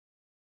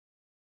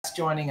just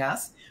joining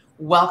us,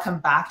 welcome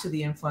back to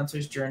the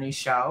Influencer's Journey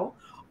Show.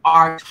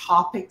 Our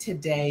topic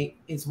today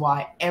is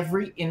why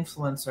every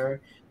influencer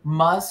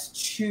must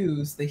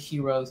choose the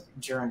hero's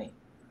journey.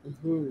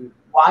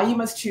 Why you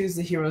must choose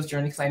the hero's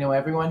journey, because I know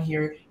everyone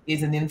here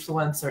is an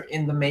influencer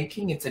in the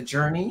making. It's a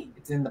journey.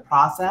 It's in the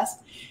process.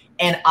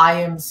 And I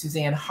am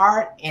Suzanne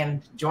Hart,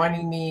 and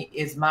joining me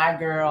is my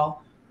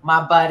girl,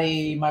 my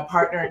buddy, my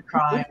partner in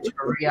crime,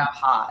 Taria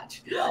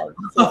Hodge.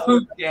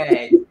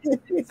 Okay.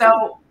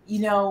 So,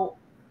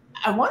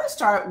 I want to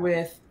start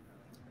with,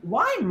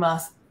 why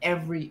must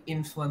every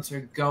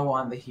influencer go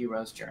on the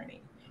hero's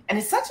journey? And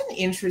it's such an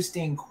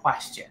interesting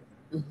question.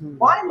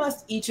 Why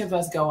must each of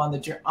us go on the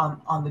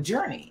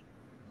journey?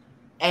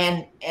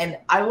 And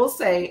I will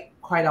say,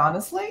 quite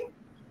honestly,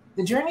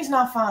 the journey's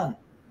not fun.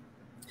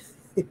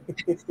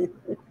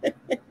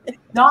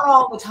 Not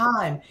all the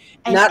time.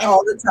 Not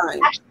all the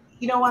time. Actually,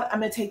 you know what?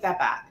 I'm going to take that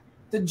back.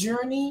 The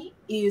journey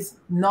is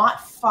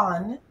not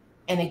fun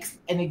and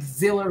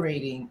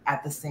exhilarating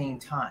at the same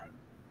time.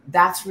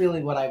 That's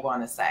really what I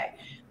want to say.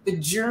 The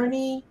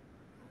journey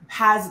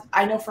has,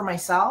 I know for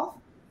myself,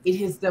 it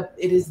is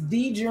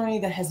the journey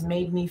that has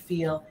made me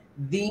feel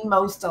the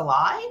most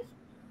alive,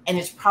 and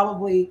it's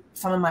probably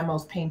some of my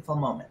most painful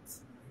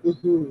moments.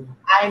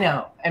 I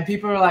know. And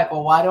people are like,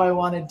 well, why do I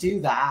want to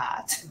do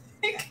that?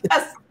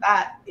 Because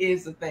that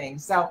is the thing.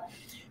 So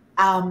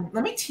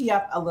let me tee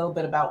up a little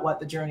bit about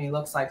what the journey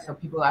looks like so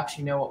people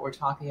actually know what we're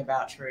talking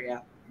about,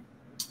 Taria.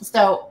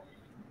 So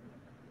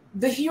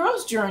the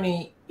hero's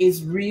journey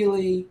is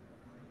really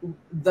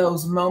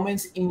those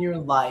moments in your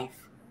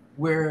life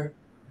where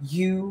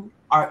you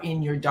are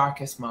in your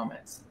darkest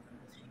moments.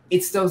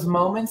 It's those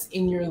moments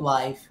in your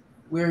life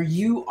where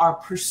you are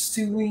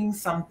pursuing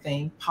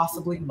something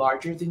possibly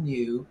larger than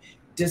you,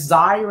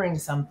 desiring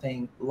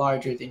something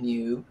larger than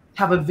you,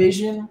 have a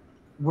vision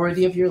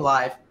worthy of your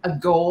life, a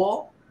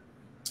goal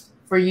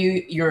for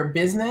you, your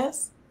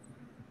business,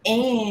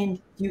 and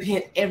you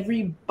hit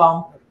every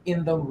bump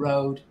in the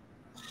road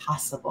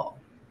possible.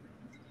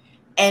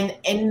 And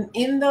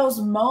in those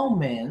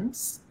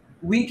moments,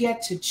 we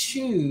get to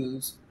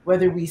choose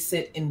whether we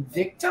sit in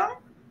victim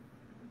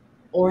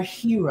or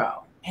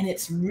hero. And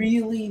it's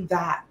really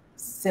that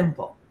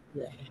simple.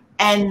 Yeah.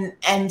 And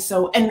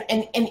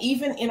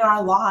even in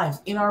our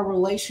lives, in our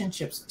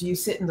relationships, do you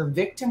sit in the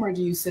victim or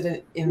do you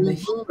sit in the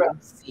hero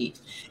seat?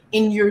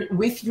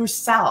 With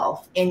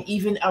yourself, and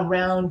even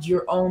around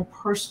your own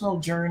personal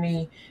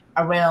journey,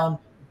 around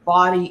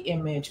body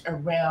image,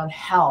 around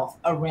health,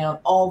 around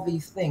all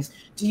these things.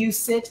 Do you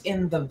sit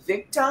in the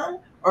victim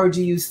or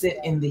do you sit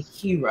in the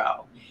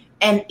hero?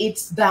 And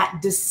it's that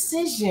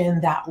decision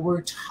that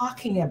we're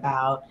talking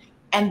about,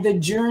 and the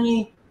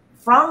journey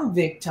from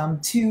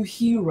victim to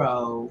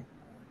hero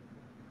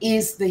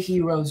is the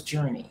hero's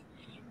journey.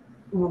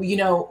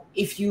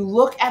 If you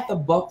look at the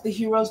book, The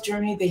Hero's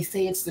Journey, they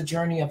say it's the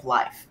journey of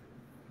life.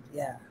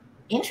 Yeah.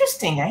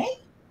 Interesting, eh?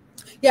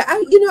 Yeah,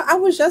 I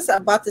was just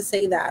about to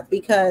say that,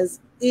 because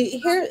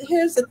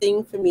here's the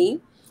thing for me.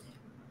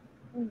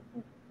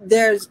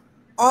 There's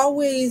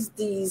always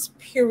these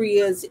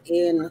periods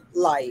in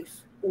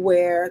life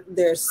where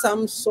there's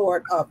some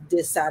sort of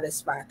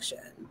dissatisfaction.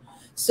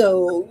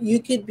 So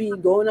you could be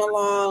going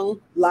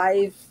along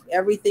life,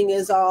 everything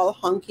is all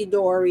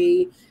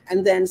hunky-dory,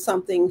 and then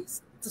something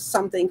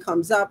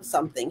comes up,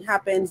 something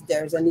happens,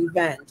 there's an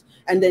event,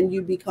 and then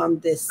you become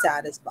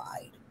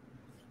dissatisfied.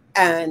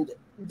 And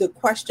the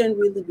question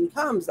really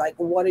becomes, like,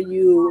 what are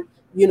you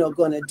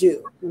going to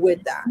do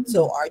with that?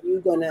 So are you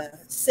going to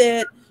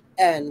sit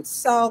and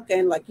sulk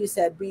and, like you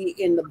said, be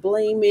in the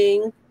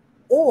blaming,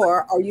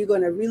 or are you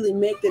going to really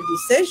make the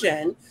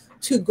decision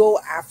to go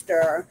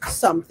after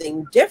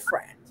something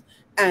different?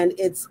 And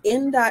it's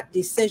in that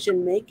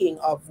decision making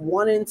of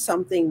wanting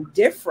something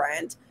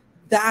different,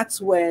 that's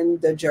when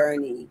the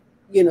journey,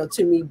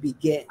 to me,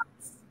 begins.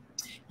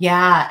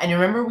 Yeah. And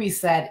remember, we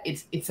said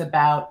it's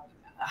about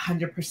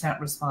 100%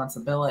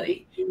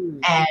 responsibility.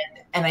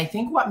 And I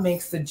think what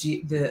makes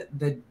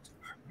the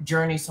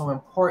journey so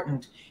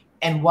important,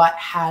 and what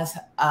has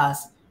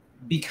us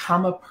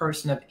become a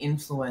person of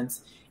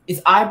influence, is,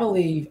 I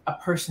believe, a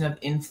person of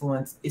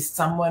influence is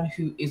someone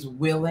who is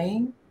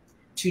willing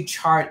to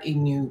chart a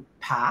new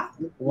path,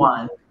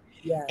 one.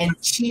 Yes. And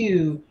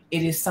two,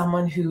 it is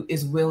someone who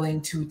is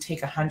willing to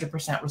take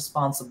 100%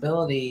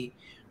 responsibility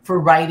for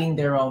writing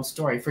their own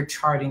story, for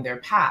charting their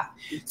path.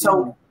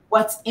 So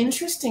what's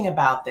interesting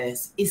about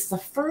this is, the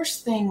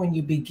first thing when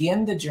you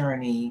begin the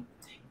journey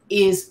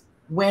is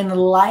when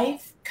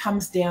life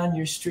comes down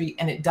your street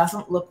and it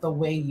doesn't look the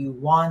way you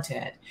want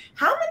it.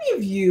 How many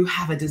of you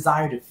have a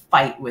desire to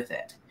fight with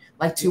it?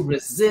 Like to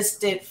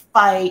resist it,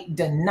 fight,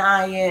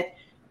 deny it?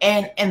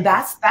 And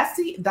that's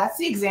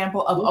the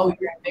example of, oh,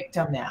 you're a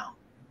victim now.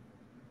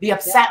 Be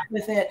upset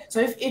with it. So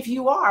if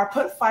you are,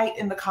 put fight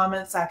in the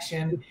comment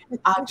section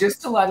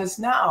just to let us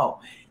know.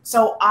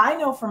 So I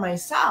know for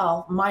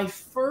myself, my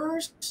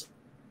first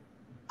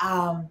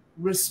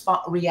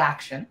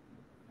reaction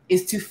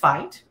is to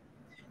fight.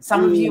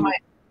 Some of you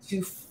might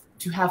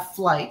to have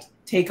flight,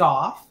 take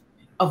off,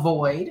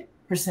 avoid,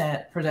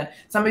 present.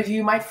 Some of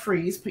you might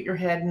freeze, put your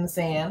head in the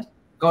sand,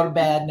 go to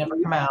bed, never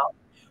come out.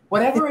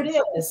 Whatever it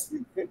is,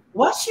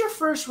 what's your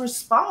first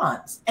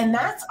response? And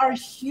that's our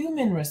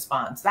human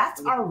response.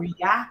 That's our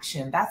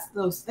reaction. That's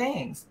those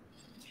things.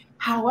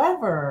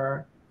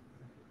 However,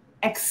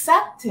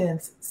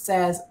 acceptance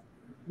says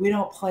we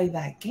don't play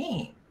that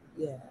game.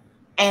 Yeah.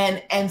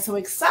 And so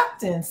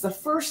acceptance, the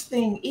first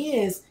thing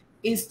is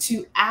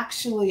to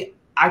actually,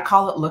 I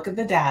call it, look at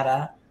the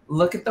data,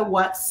 look at the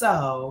what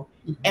so,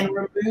 and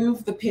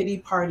remove the pity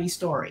party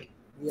story.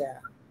 Yeah.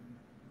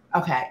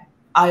 Okay,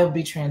 I'll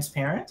be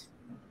transparent.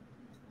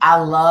 I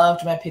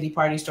loved my pity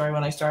party story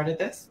when I started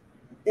this.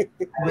 It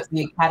was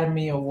the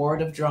Academy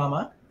Award of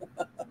Drama.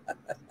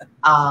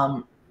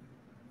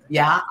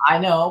 Yeah, I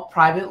know,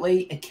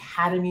 privately,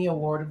 Academy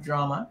Award of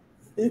Drama.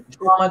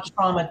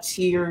 Trauma,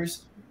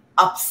 tears,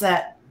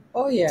 upset.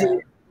 Oh yeah.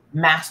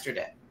 Mastered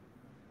it.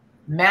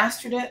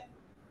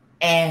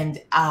 And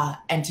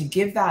to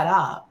give that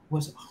up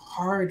was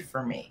hard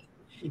for me.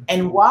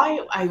 And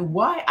why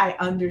I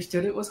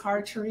understood it was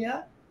hard,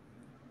 Sharia?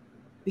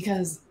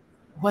 Because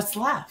what's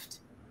left?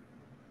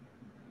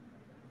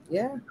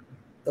 Yeah,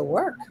 the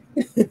work.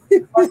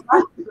 What's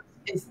left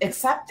is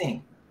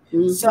accepting.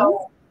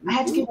 So I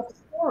had to give up the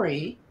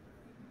story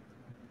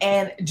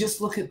and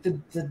just look at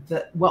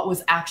the what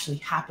was actually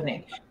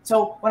happening.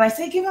 So when I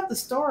say give up the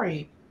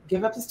story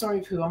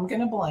of who I'm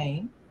going to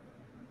blame,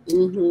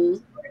 who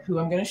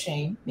I'm going to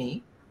shame,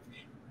 me.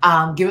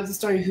 Give up the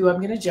story of who I'm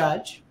going to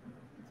judge.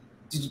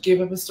 Give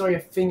up the story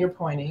of finger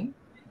pointing.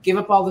 Give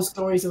up all the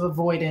stories of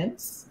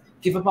avoidance.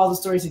 Give up all the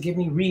stories that give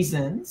me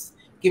reasons.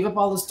 Give up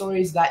all the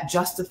stories that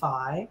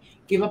justify.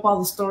 Give up all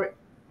the story.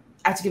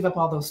 I have to give up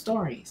all those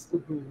stories.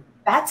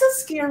 That's a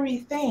scary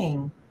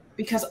thing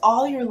because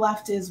all you're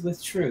left is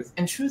with truth,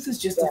 and truth is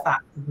just a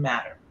fact of the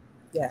matter.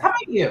 Yeah. How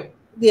about you?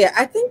 Yeah,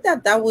 I think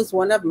that was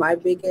one of my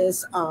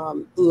biggest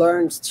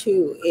learns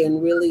too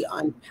in really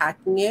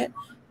unpacking it.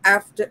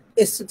 After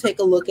is to take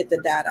a look at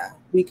the data,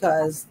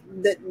 because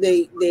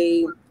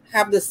they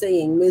have the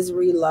saying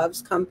misery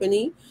loves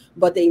company,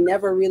 but they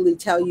never really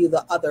tell you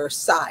the other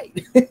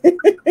side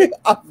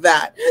of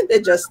that.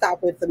 They just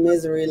stop with the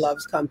misery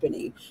loves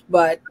company.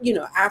 But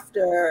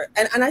after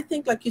and I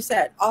think, like you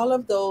said, all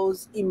of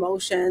those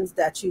emotions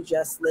that you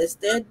just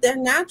listed, they're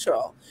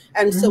natural.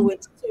 And so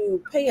it's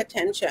to pay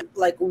attention,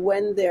 like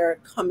when they're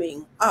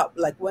coming up,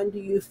 like when do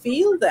you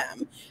feel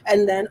them?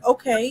 And then,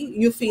 okay,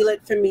 you feel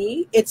it. For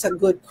me, it's a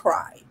good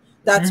cry.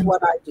 That's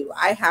what I do.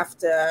 I have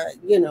to,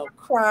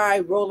 cry,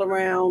 roll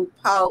around,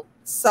 pout,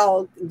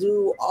 sulk,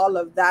 do all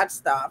of that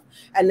stuff.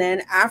 And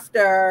then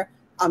after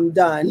I'm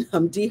done,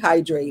 I'm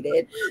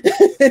dehydrated,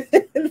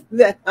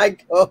 then I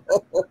go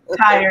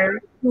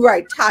Tired.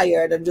 Right,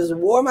 tired, and just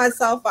wore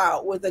myself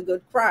out with a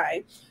good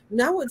cry.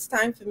 Now it's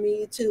time for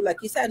me to, like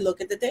you said, look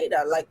at the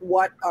data. Like,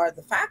 what are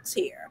the facts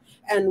here?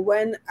 And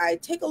when I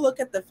take a look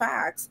at the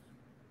facts,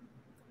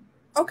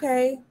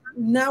 okay,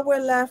 now we're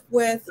left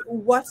with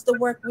what's the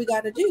work we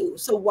got to do.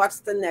 So what's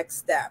the next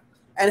step,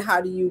 and how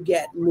do you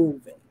get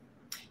moving?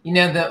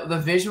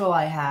 The visual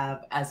I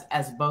have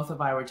as both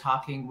of I were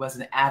talking was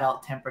an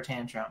adult temper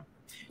tantrum.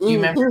 Do you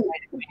remember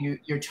when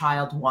your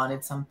child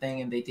wanted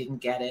something and they didn't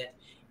get it,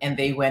 and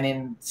they went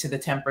into the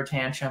temper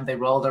tantrum? They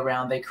rolled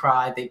around, they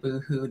cried, they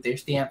boo-hooed, they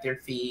stamped their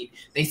feet,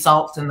 they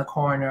sulked in the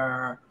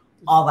corner,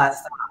 all that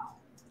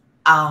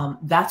stuff.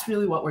 That's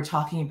really what we're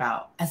talking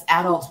about. As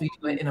adults, we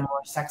do it in a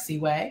more sexy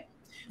way.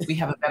 We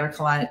have a better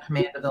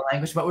command of the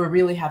language, but we're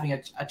really having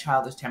a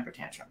childish temper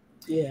tantrum.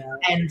 Yeah.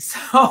 And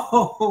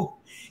so,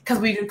 because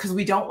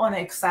we don't want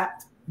to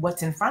accept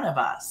what's in front of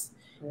us,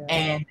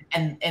 and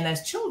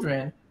as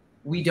children,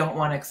 we don't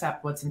want to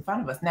accept what's in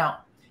front of us. Now,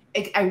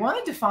 I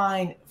want to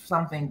define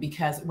something,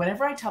 because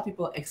whenever I tell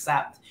people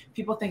accept,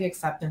 people think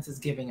acceptance is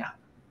giving up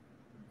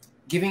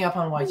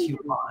on what you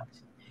want.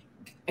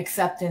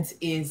 Acceptance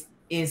is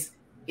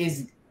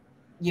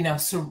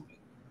so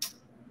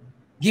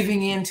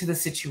giving in to the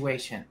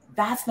situation.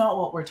 That's not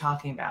what we're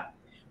talking about.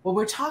 What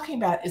we're talking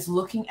about is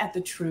looking at the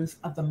truth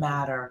of the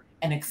matter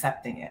and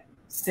accepting it.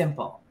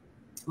 Simple.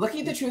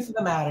 Looking at the truth of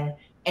the matter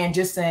and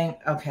just saying,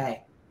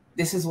 okay,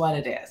 this is what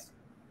it is.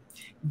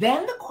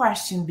 Then the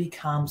question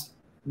becomes,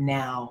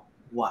 now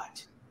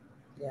what?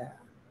 Yeah.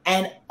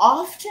 And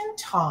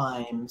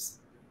oftentimes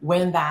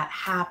when that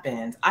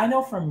happens, I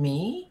know for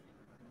me,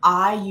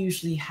 I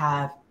usually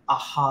have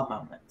aha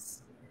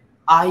moments.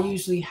 I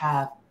usually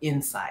have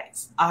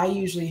insights. I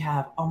usually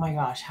have, oh my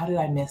gosh, how did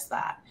I miss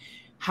that?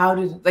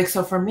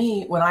 So for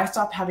me, when I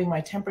stopped having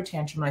my temper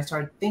tantrum and I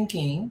started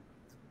thinking,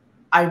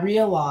 I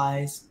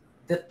realized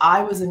that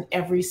I was in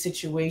every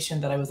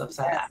situation that I was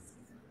upset at.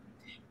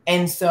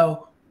 And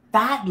so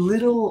that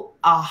little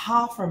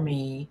aha for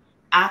me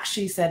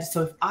actually said,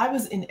 so if I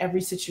was in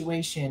every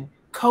situation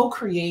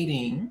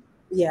co-creating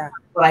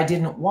what I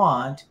didn't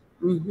want,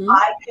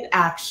 I could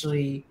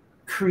actually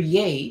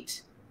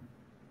create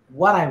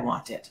what I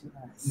wanted.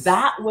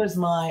 That was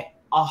my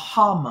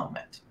aha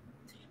moment.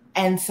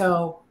 And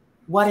so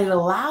what it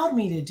allowed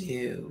me to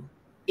do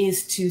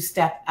is to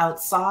step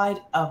outside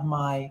of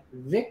my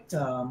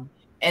victim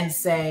and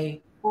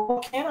say, well,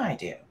 what can I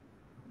do?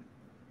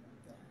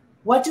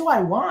 What do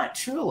I want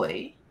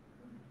truly?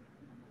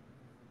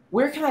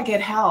 Where can I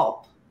get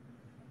help?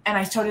 And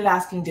I started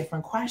asking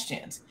different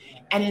questions.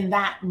 And in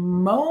that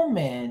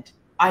moment,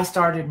 I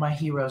started my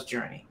hero's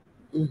journey.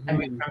 I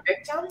went from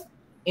victim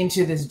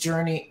into this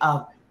journey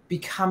of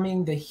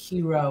becoming the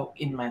hero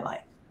in my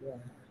life. Yeah.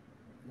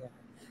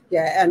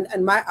 Yeah,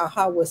 and my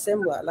aha was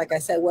similar. Like I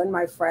said, when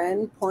my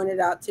friend pointed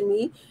out to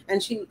me,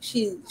 and she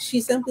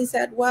simply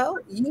said, "Well,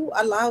 you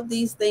allowed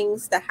these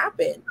things to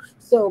happen.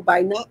 So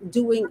by not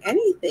doing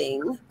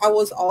anything, I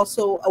was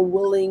also a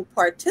willing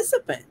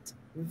participant,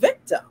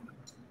 victim."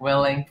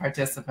 Willing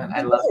participant.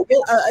 I love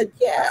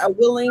Yeah, a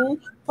willing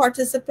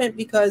participant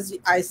because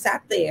I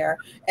sat there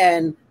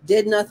and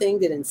did nothing,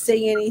 didn't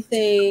say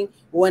anything,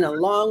 went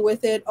along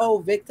with it. Oh,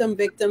 victim,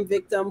 victim,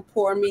 victim,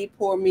 poor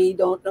me,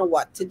 don't know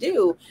what to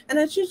do. And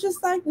then she's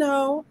just like,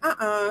 no,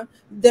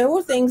 there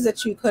were things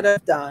that you could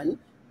have done.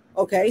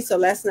 Okay, so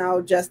let's now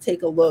just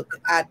take a look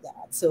at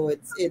that. So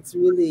it's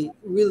really,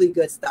 really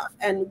good stuff.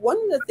 And one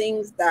of the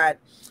things that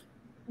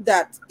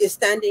is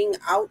standing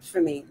out for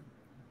me,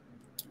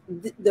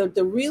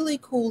 the really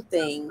cool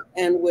thing,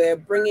 and we're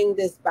bringing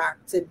this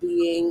back to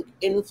being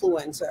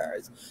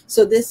influencers.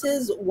 So this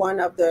is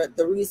one of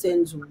the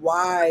reasons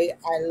why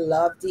I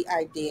love the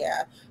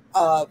idea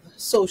of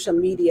social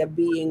media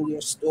being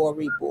your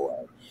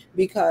storyboard,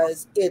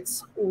 because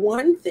it's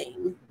one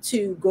thing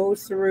to go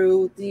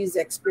through these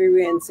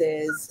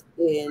experiences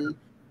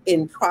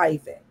in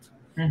private.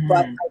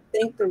 But I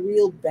think the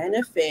real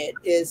benefit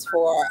is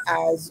for,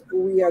 as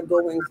we are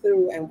going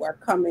through and we're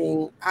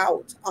coming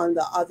out on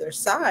the other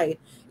side,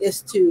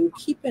 is to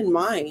keep in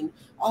mind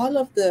all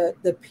of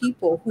the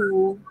people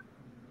who,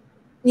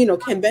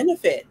 can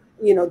benefit,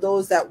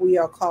 those that we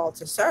are called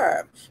to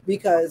serve.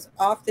 Because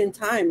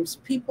oftentimes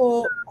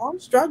people are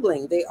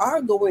struggling. They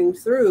are going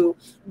through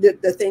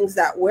the things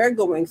that we're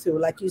going through.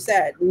 Like you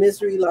said,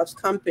 misery loves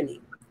company.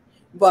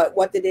 But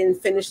what they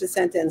didn't finish the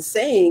sentence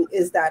saying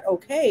is that,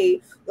 okay,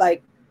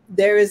 like,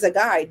 there is a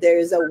guide, there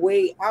is a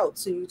way out.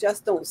 So you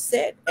just don't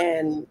sit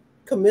and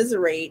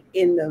commiserate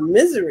in the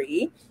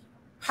misery.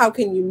 How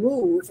can you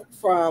move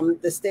from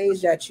the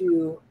stage that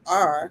you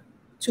are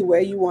to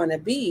where you want to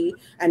be?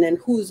 And then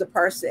who's the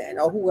person,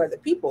 or who are the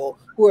people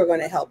who are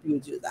going to help you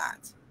do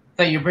that?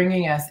 So you're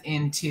bringing us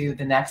into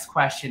the next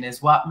question,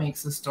 is what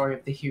makes the story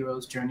of the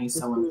hero's journey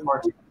so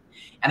important?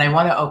 And I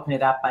want to open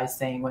it up by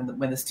saying,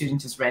 when the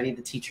student is ready,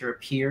 the teacher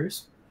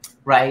appears,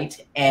 right?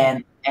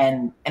 And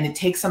it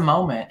takes a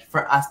moment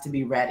for us to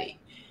be ready.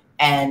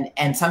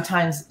 And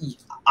sometimes,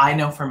 I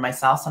know for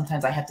myself,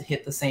 sometimes I have to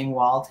hit the same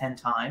wall 10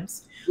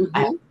 times.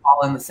 I have to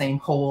fall in the same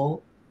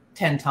hole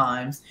 10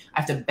 times. I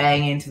have to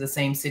bang into the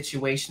same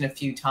situation a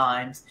few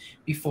times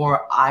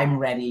before I'm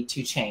ready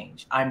to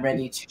change. I'm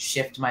ready to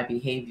shift my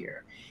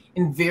behavior.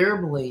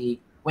 Invariably,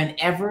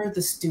 whenever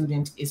the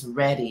student is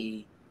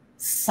ready,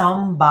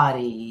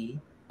 somebody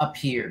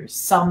appears,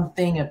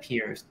 something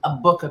appears, a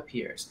book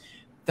appears,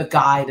 the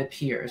guide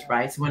appears,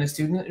 right? So when a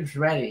student is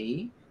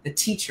ready, the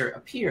teacher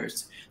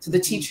appears. So the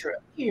teacher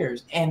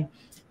appears. And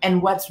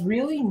what's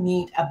really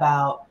neat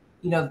about,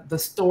 the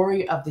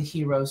story of the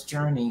hero's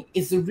journey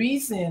is the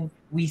reason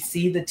we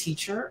see the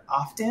teacher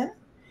often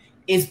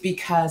is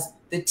because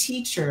the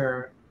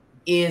teacher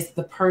is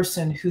the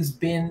person who's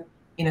been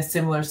in a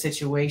similar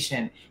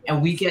situation,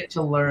 and we get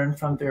to learn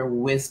from their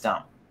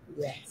wisdom.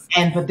 Yes.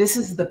 But this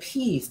is the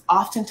piece.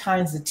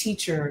 Oftentimes the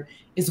teacher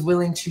is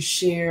willing to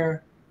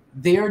share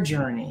their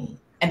journey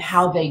and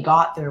how they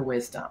got their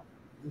wisdom.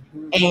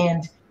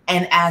 And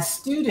as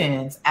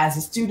students, as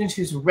a student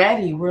who's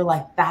ready, we're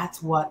like,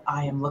 that's what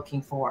I am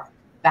looking for.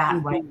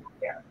 That right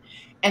there.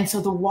 And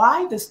so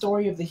why the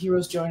story of the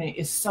hero's journey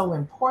is so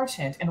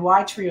important, and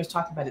why Trio's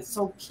talking about it's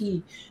so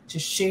key to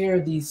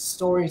share these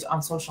stories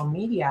on social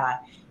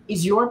media,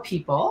 is your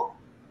people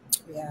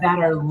that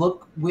are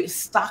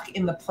stuck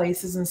in the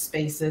places and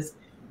spaces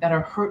that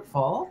are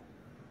hurtful.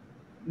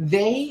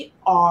 They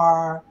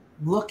are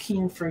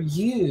looking for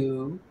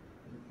you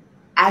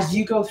as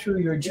you go through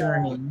your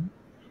journey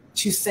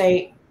to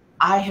say,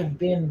 I have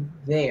been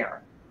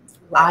there.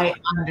 I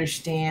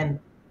understand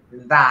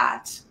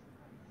that,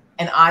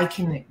 and I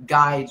can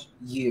guide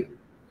you.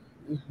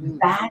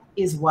 That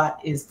is what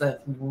is the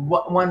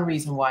one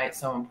reason why it's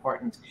so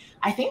important.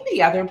 I think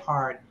the other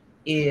part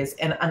is,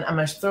 and I'm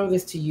going to throw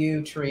this to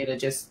you, Taria, to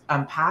just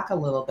unpack a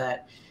little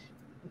bit.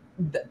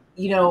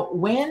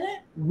 When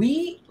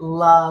we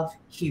love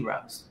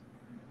heroes,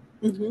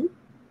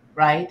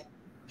 right?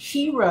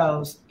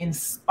 Heroes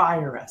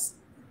inspire us.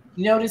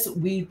 You notice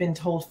we've been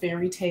told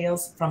fairy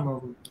tales from a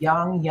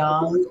young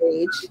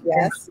age.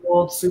 Yes.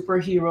 Told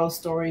superhero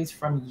stories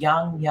from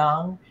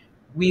young.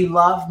 We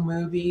love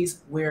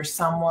movies where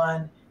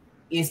someone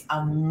is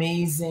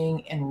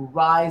amazing and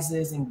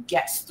rises and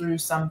gets through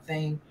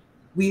something.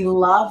 We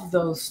love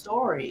those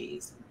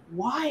stories.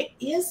 Why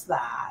is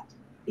that?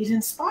 It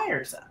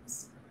inspires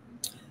us.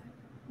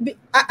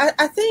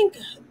 I think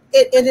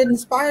it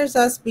inspires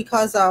us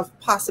because of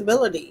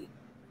possibility.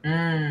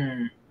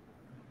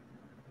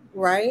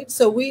 right?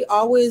 So we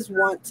always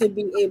want to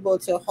be able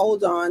to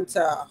hold on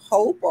to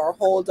hope or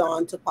hold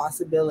on to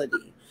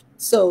possibility.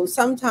 So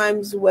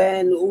sometimes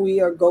when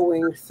we are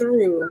going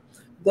through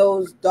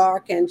those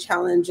dark and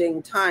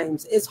challenging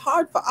times, it's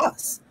hard for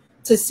us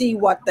to see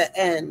what the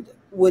end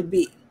would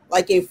be.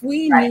 Like if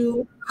we Right.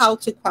 knew how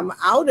to come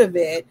out of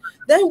it,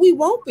 then we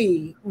won't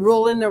be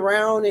rolling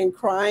around and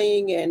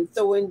crying and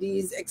throwing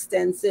these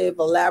extensive,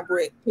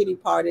 elaborate pity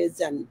parties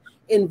and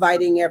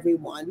inviting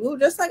everyone. We were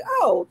just like,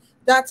 oh,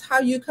 that's how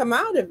you come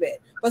out of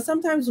it. But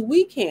sometimes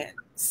we can't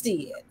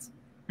see it,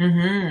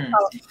 Mm-hmm.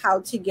 how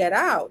to get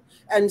out.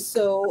 And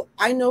so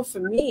I know for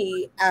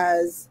me,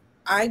 as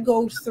I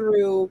go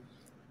through,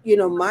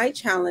 my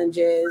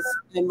challenges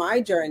and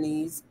my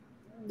journeys,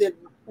 that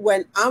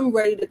when I'm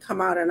ready to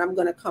come out, and I'm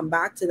going to come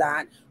back to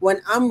that,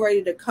 when I'm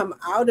ready to come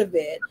out of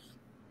it,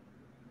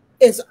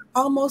 it's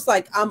almost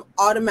like I'm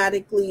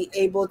automatically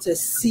able to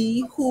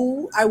see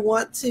who I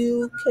want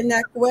to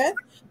connect with.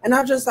 And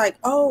I'm just like,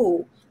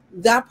 oh,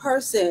 that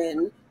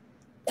person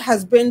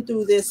has been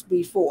through this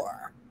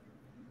before.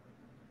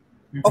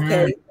 Mm-hmm.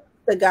 Okay,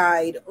 the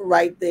guide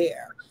right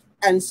there.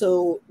 And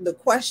so the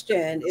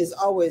question is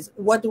always,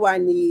 what do I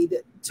need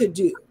to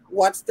do?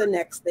 What's the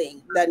next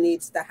thing that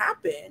needs to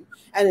happen?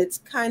 And it's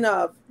kind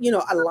of,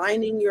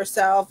 aligning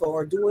yourself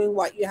or doing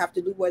what you have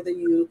to do, whether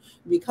you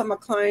become a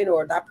client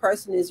or that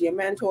person is your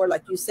mentor.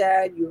 Like you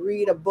said, you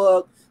read a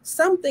book,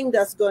 something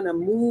that's going to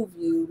move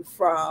you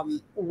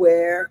from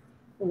where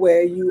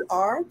you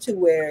are to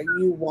where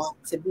you want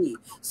to be.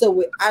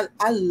 So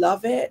I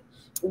love it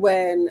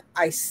when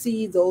I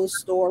see those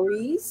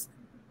stories,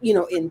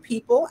 in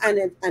people.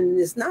 And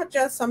it's not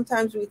just,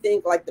 sometimes we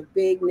think like the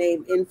big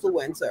name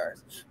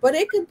influencers, but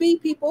it could be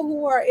people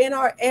who are in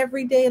our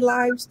everyday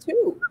lives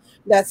too,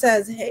 that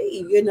says,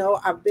 hey,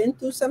 I've been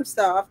through some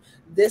stuff.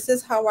 This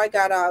is how I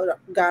got out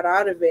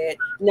of it.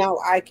 Now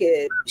I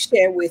could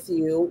share with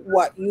you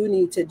what you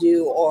need to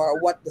do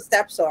or what the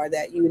steps are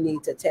that you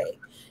need to take.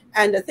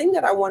 And the thing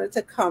that I wanted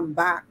to come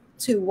back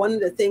to, one of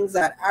the things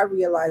that I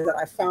realized that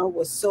I found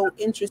was so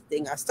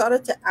interesting, I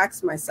started to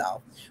ask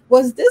myself,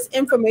 was this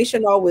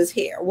information always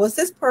here? Was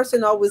this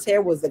person always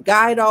here? Was the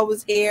guide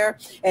always here?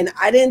 And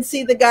I didn't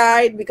see the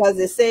guide because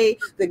they say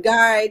the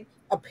guide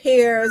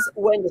appears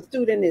when the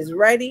student is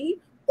ready.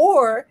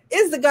 Or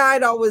is the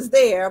guide always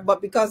there,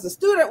 but because the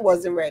student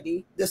wasn't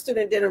ready, the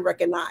student didn't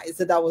recognize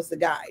that was the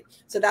guide?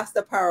 So that's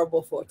the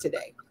parable for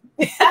today.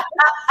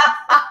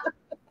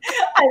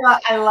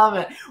 I love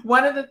it.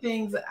 One of the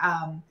things,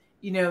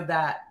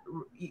 that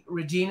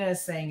Regina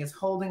is saying is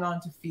holding on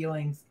to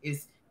feelings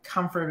is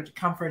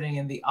comforting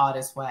in the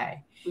oddest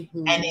way.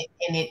 And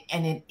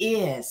Mhm.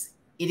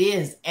 it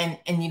is. And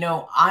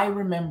I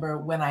remember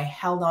when I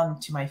held on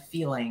to my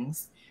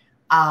feelings,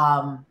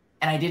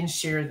 and I didn't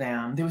share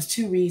them, there was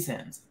two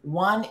reasons.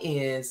 One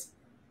is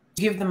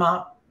to give them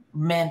up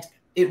meant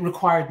it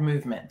required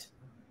movement.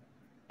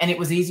 And it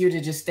was easier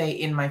to just stay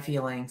in my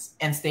feelings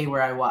and stay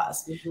where I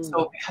was. Mhm.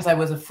 So because I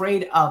was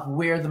afraid of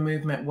where the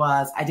movement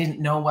was, I didn't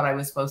know what I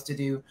was supposed to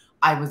do.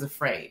 I was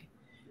afraid.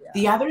 Yeah.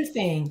 The other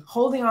thing,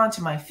 holding on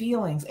to my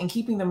feelings and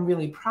keeping them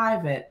really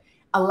private,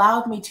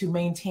 allowed me to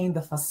maintain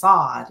the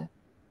facade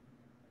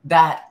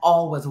that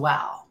all was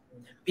well.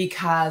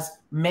 Because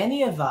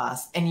many of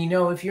us, and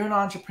if you're an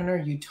entrepreneur,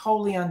 you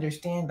totally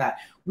understand that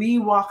we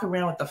walk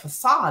around with the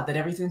facade that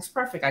everything's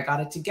perfect. I got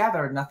it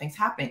together, nothing's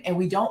happening. And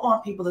we don't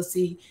want people to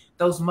see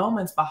those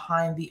moments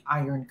behind the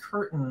iron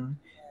curtain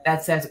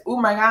that says, oh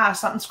my gosh,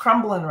 something's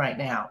crumbling right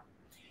now.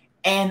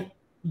 And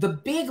the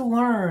big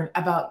learn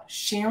about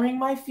sharing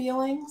my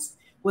feelings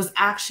was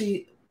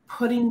actually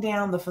putting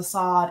down the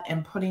facade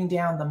and putting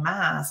down the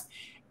mask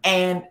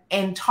and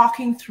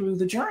talking through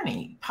the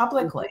journey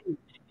publicly. Mhm.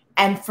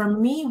 And for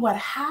me, what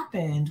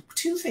happened,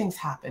 two things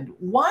happened.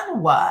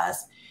 One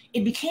was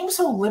it became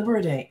so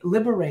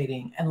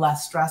liberating and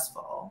less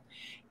stressful.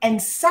 And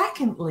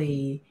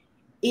secondly,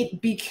 it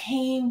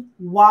became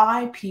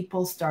why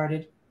people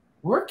started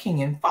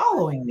working and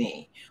following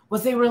me,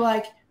 was they were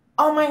like,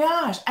 oh my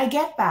gosh, I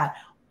get that.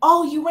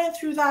 Oh, you went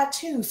through that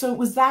too. So it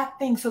was that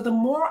thing. So the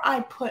more I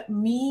put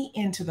me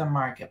into the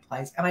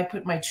marketplace and I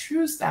put my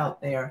truths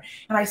out there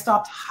and I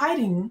stopped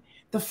hiding,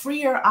 the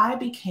freer I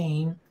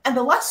became and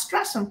the less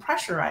stress and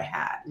pressure I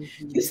had. You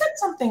Mhm. said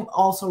something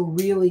also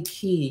really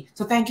key.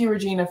 So thank you,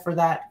 Regina, for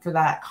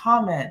that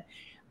comment.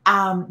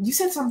 You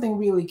said something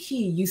really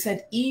key. You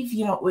said, Eve,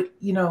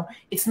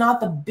 it's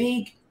not the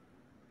big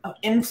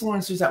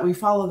influencers that we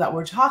follow that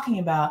we're talking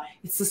about.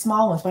 It's the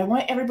small ones. But I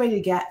want everybody to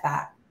get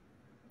that.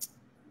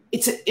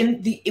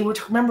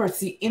 Remember, it's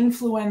the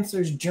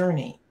influencer's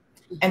journey.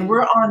 And Mhm.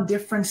 we're on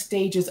different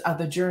stages of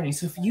the journey.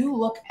 So if you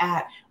look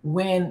at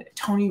when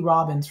Tony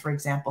Robbins, for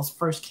example,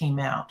 first came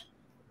out,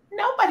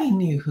 nobody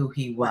knew who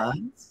he Right.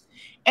 was.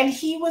 And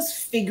he was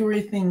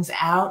figuring things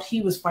out.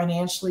 He was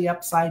financially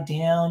upside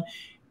down,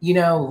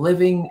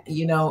 living,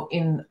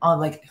 in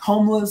like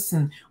homeless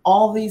and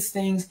all these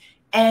things.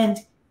 And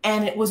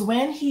it was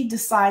when he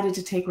decided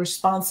to take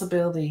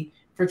responsibility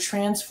for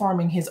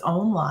transforming his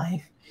own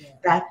life Yeah.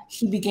 that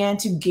he began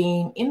to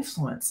gain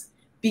influence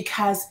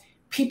because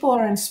people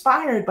are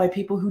inspired by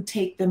people who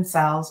take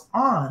themselves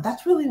on.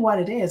 That's really what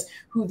it is.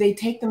 Who they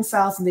take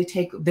themselves and they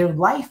take their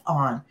life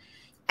on.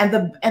 And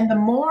the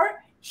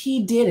more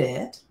he did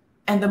it,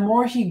 and the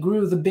more he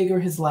grew, the bigger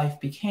his life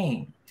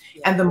became.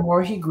 And the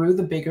more he grew,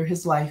 the bigger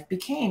his life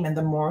became. And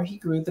the more he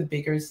grew, the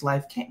bigger his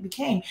life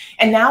became.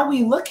 And now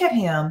we look at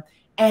him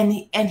and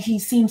he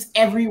seems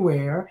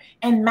everywhere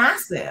and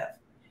massive.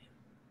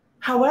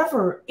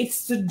 However,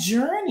 it's the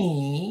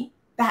journey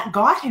that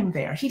got him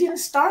there. He didn't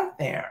start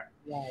there.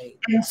 Right.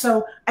 And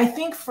so I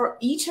think for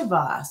each of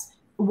us,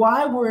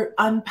 why we're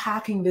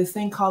unpacking this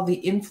thing called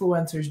the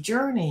influencer's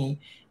journey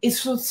is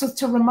so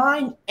to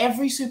remind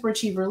every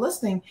superachiever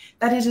listening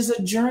that it is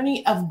a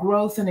journey of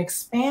growth and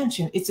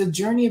expansion. It's a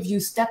journey of you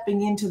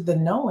stepping into the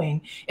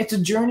knowing. It's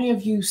a journey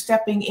of you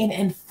stepping in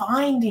and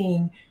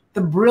finding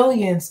the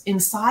brilliance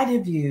inside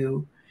of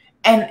you.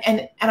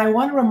 And I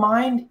want to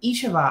remind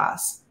each of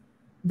us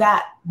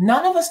that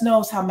none of us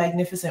knows how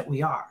magnificent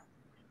we are.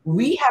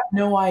 We have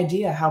no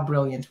idea how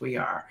brilliant we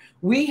are.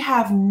 We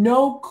have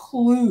no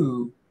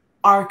clue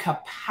our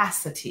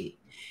capacity.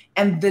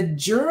 And the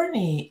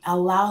journey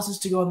allows us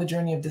to go on the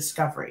journey of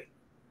discovery.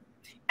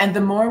 And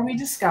the more we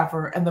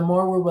discover and the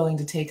more we're willing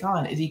to take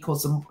on, it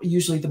equals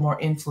usually the more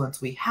influence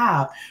we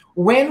have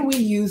when we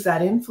use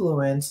that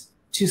influence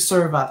to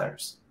serve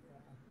others.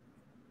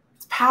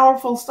 It's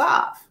powerful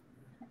stuff.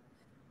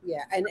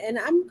 Yeah, and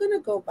I'm going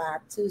to go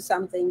back to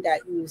something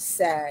that you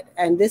said,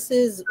 and this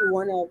is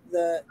one of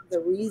the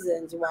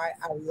reasons why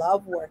I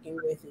love working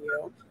with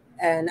you,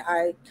 and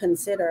I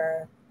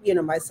consider,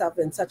 myself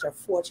in such a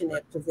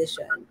fortunate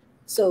position.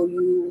 So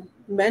you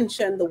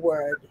mentioned the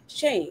word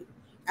shame,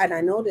 and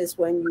I noticed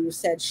when you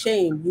said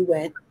shame, you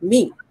went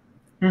me.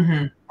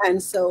 Mm-hmm.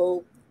 And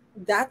so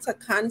that's a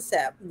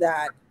concept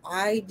that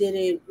I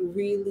didn't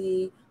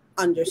really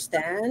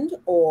understand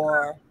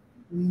or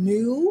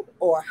knew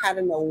or had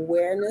an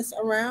awareness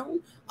around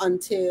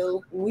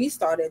until we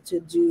started to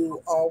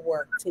do our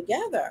work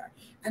together.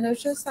 And it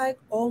was just like,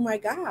 oh my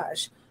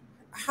gosh,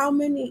 how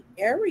many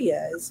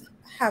areas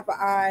have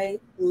I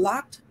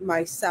locked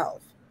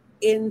myself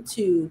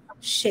into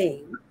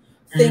shame,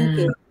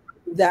 thinking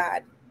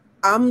that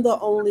I'm the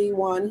only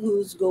one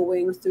who's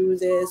going through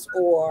this,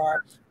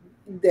 or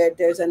that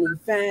there's an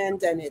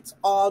event and it's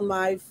all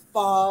my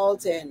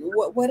fault, and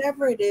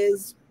whatever it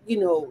is,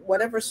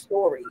 whatever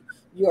story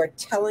you're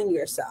telling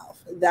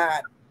yourself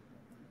that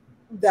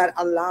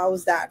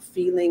allows that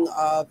feeling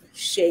of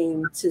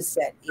shame to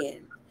set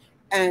in.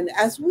 And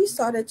as we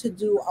started to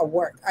do our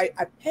work, I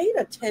paid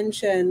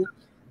attention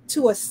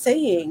to a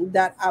saying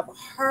that I've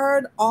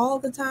heard all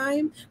the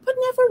time, but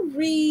never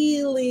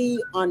really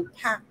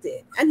unpacked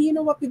it. And you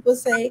know what people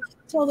say?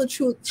 Tell the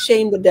truth,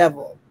 shame the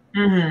devil.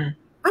 Mm-hmm.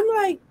 I'm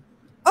like,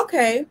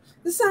 okay,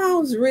 this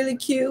sounds really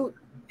cute,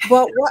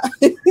 but what?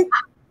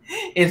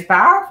 It's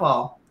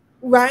powerful.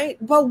 Right?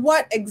 But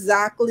what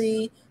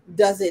exactly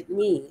does it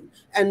mean?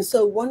 And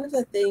so one of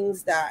the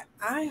things that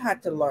I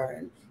had to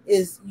learn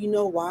is, you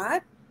know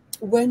what?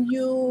 When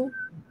you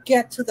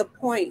get to the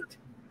point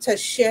to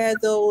share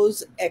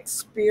those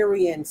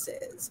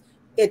experiences,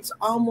 it's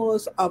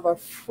almost of a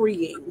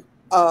freeing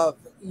of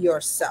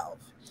yourself.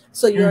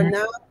 So you're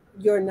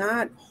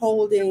not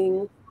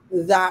holding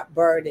that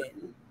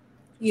burden,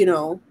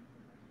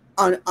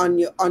 on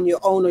your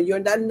own, or you're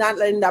not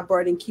letting that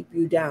burden keep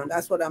you down.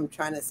 That's what I'm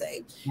trying to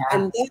say. Yeah.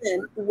 And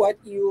then what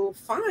you'll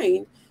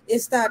find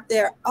is that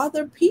there are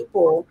other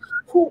people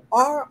who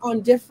are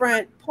on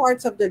different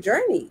parts of the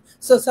journey.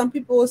 So some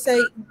people will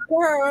say,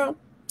 girl,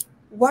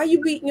 why are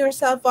you beating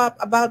yourself up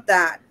about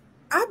that?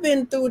 I've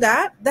been through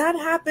that. That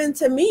happened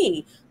to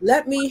me.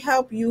 Let me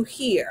help you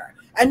here.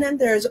 And then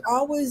there's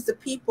always the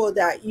people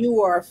that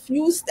you are a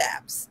few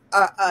steps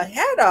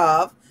ahead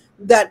of,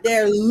 that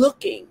they're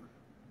looking,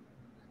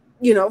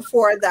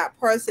 for that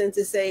person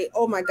to say,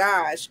 oh my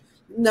gosh,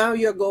 now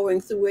you're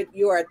going through it.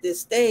 You're at this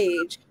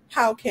stage.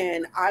 How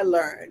can I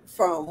learn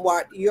from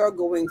what you're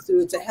going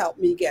through to help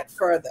me get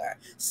further?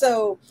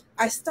 So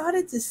I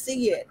started to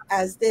see it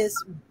as this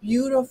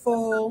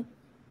beautiful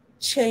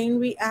chain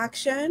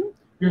reaction,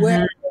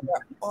 where we're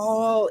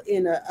all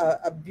in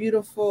a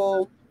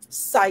beautiful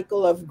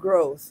cycle of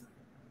growth,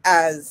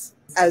 as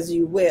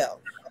you will.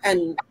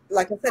 And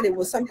like I said, it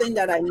was something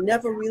that I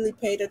never really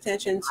paid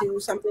attention to,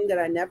 something that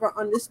I never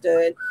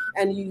understood.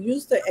 And you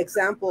used the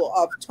example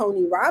of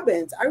Tony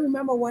Robbins. I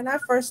remember when I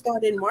first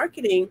started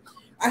marketing,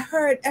 I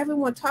heard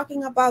everyone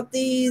talking about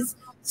these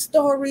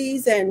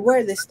stories and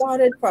where they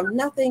started from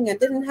nothing and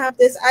didn't have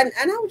this. And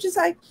I was just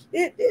like,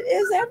 it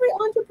is every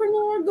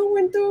entrepreneur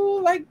going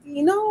through, like,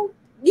 and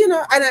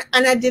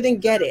I didn't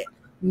get it.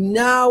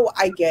 Now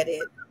I get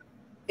it.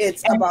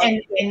 It's about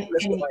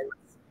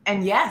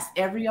and yes,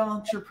 every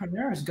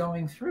entrepreneur is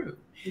going through,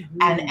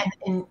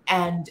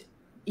 and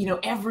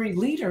every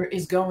leader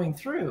is going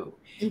through,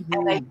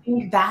 and I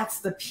think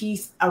that's the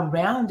piece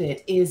around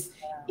it is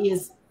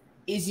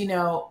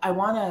I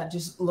want to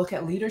just look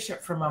at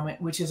leadership for a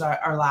moment, which is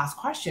our last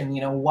question.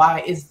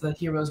 Why is the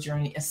hero's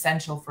journey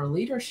essential for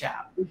leadership?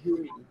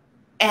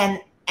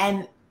 And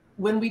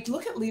when we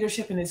look at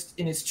leadership in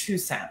its true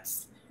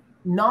sense,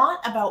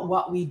 not about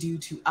what we do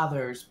to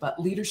others, but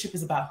leadership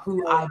is about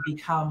who I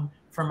become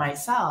for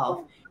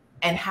myself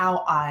and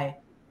how I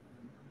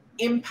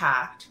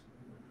impact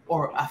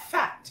or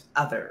affect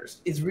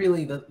others is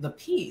really the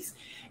piece.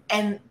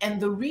 And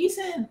the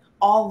reason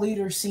all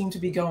leaders seem to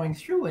be going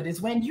through it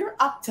is when you're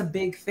up to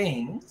big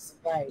things,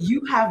 Right.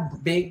 you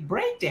have big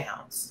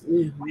breakdowns.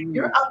 When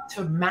you're up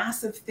to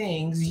massive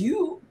things,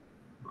 you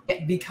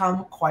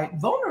become quite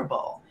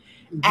vulnerable.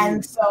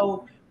 And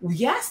so,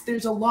 yes,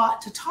 there's a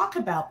lot to talk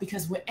about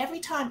because every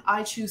time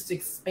I choose to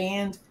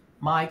expand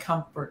my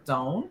comfort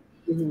zone,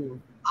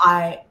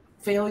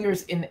 failure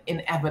is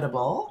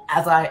inevitable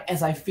as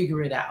I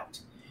figure it out.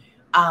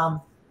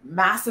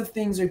 Massive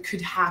things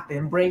could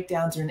happen,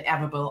 breakdowns are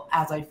inevitable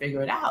as I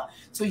figure it out.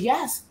 So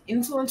yes,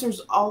 influencers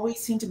always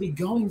seem to be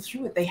going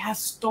through it. They have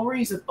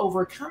stories of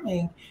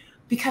overcoming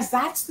because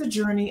that's the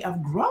journey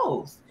of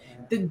growth.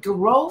 The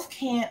growth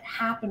can't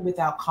happen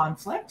without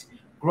conflict.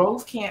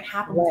 Growth can't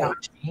happen without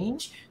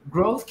change.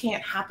 Growth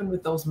can't happen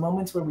with those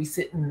moments where we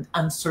sit in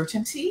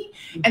uncertainty.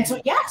 And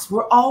so yes,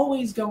 we're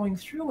always going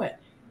through it.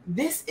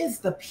 This is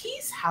the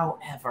piece,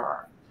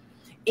 however,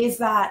 is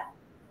that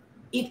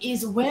it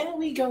is when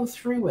we go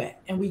through it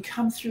and we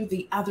come through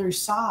the other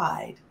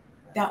side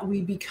that we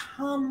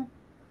become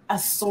a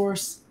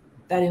source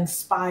that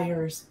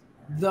inspires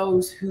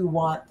those who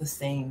want the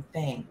same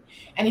thing.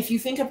 And if you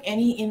think of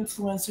any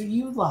influencer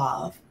you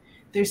love,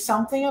 there's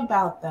something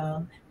about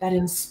them that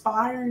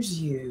inspires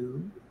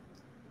you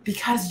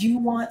because you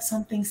want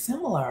something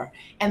similar.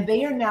 And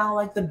they are now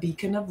like the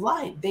beacon of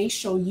light. They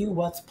show you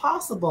what's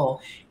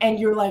possible. And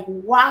you're like,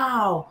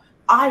 wow,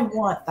 I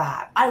want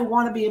that. I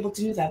want to be able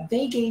to do that.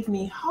 They gave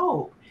me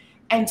hope.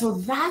 And so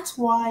that's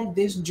why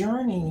this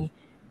journey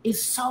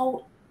is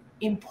so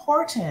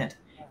important.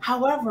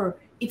 However,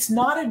 it's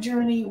not a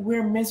journey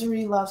where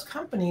misery loves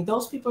company.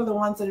 Those people are the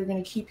ones that are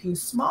going to keep you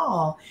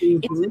small.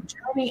 It's a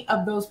journey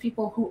of those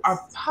people who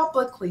are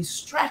publicly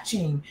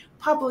stretching,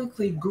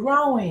 publicly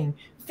growing,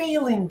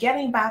 failing,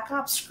 getting back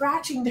up,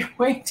 scratching their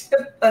way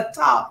to the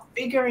top,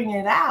 figuring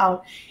it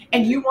out.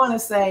 And you want to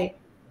say,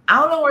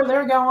 I don't know where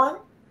they're going,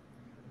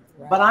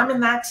 but I'm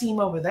in that team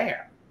over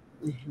there.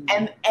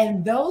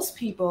 And those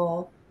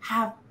people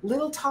have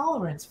little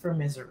tolerance for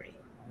misery,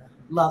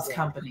 loves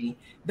company.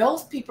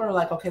 Those people are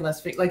like, okay, let's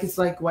figure, like, it's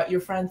like what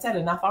your friend said,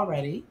 enough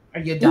already. Are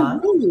you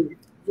done?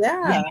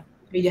 Yeah.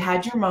 You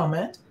had your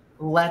moment.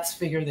 Let's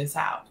figure this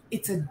out.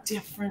 It's a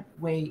different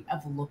way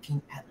of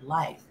looking at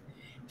life.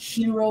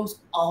 Heroes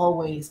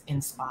always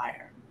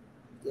inspire.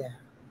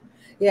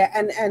 Yeah,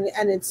 and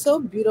it's so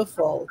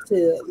beautiful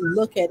to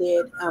look at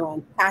it and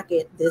unpack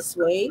it this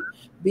way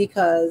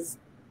because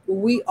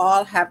we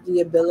all have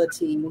the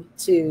ability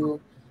to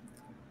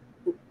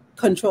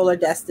control our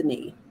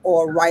destiny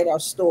or write our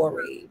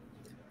story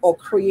or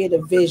create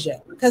a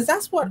vision, because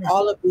that's what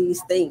all of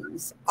these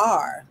things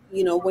are.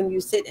 You know, when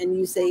you sit and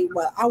you say,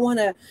 well, I want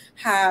to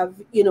have,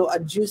 you know, a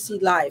juicy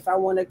life, I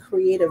want to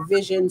create a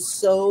vision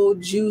so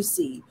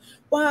juicy.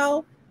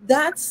 Well,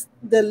 that's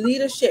the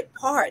leadership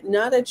part.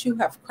 Now that you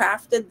have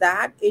crafted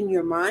that in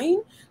your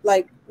mind,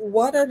 like,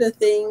 what are the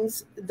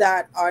things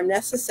that are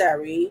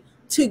necessary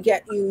to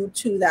get you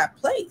to that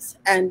place?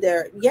 And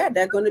they're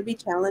going to be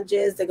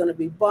challenges, they're going to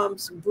be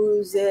bumps,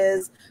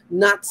 bruises,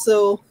 not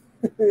so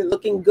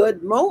looking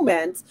good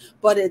moments,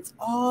 but it's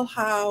all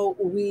how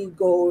we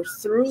go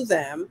through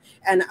them.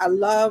 And I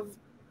love,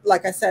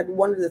 like I said,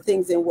 one of the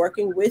things in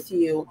working with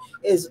you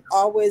is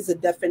always a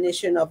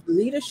definition of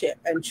leadership.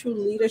 And true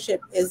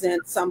leadership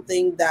isn't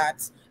something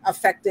that's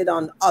affected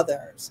on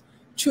others.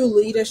 True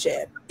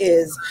leadership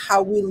is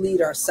how we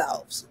lead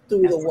ourselves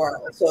through the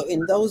world. So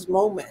in those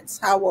moments,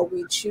 how are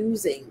we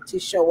choosing to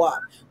show up?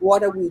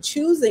 What are we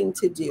choosing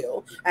to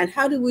do? And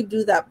how do we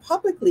do that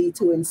publicly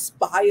to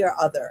inspire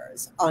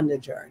others on the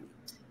journey?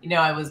 You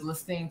know, I was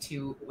listening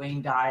to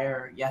Wayne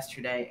Dyer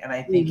yesterday, and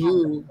I think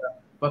the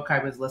book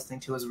I was listening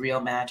to was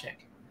Real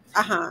Magic.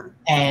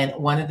 And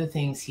one of the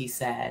things he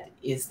said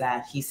is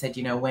that he said,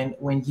 you know,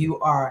 when you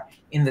are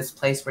in this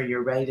place where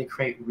you're ready to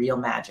create real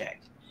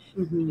magic,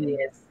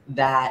 is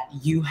that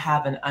you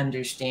have an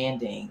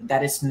understanding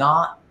that it's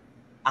not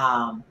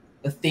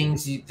the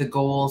things, the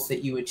goals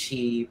that you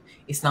achieve.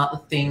 It's not the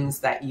things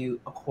that you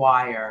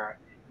acquire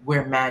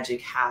where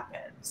magic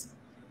happens.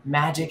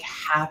 Magic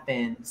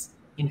happens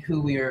in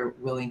who we are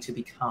willing to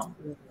become.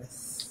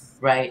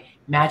 Right?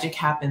 Magic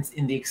happens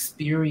in the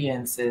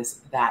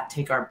experiences that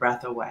take our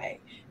breath away,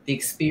 the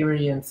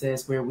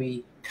experiences where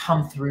we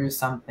come through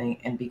something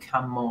and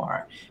become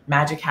more.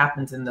 Magic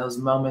happens in those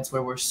moments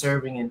where we're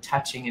serving and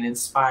touching and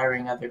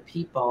inspiring other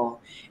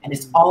people. And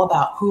it's all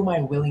about, who am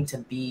I willing to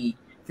be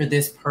for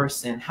this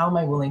person? How am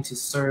I willing to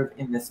serve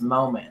in this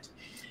moment?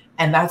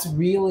 And that's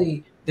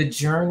really the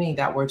journey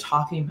that we're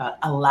talking about,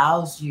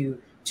 allows you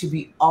to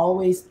be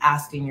always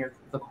asking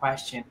the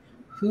question,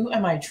 who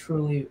am I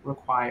truly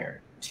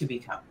required to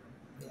become?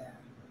 Yeah,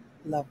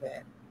 love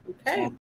it. Okay. Yeah.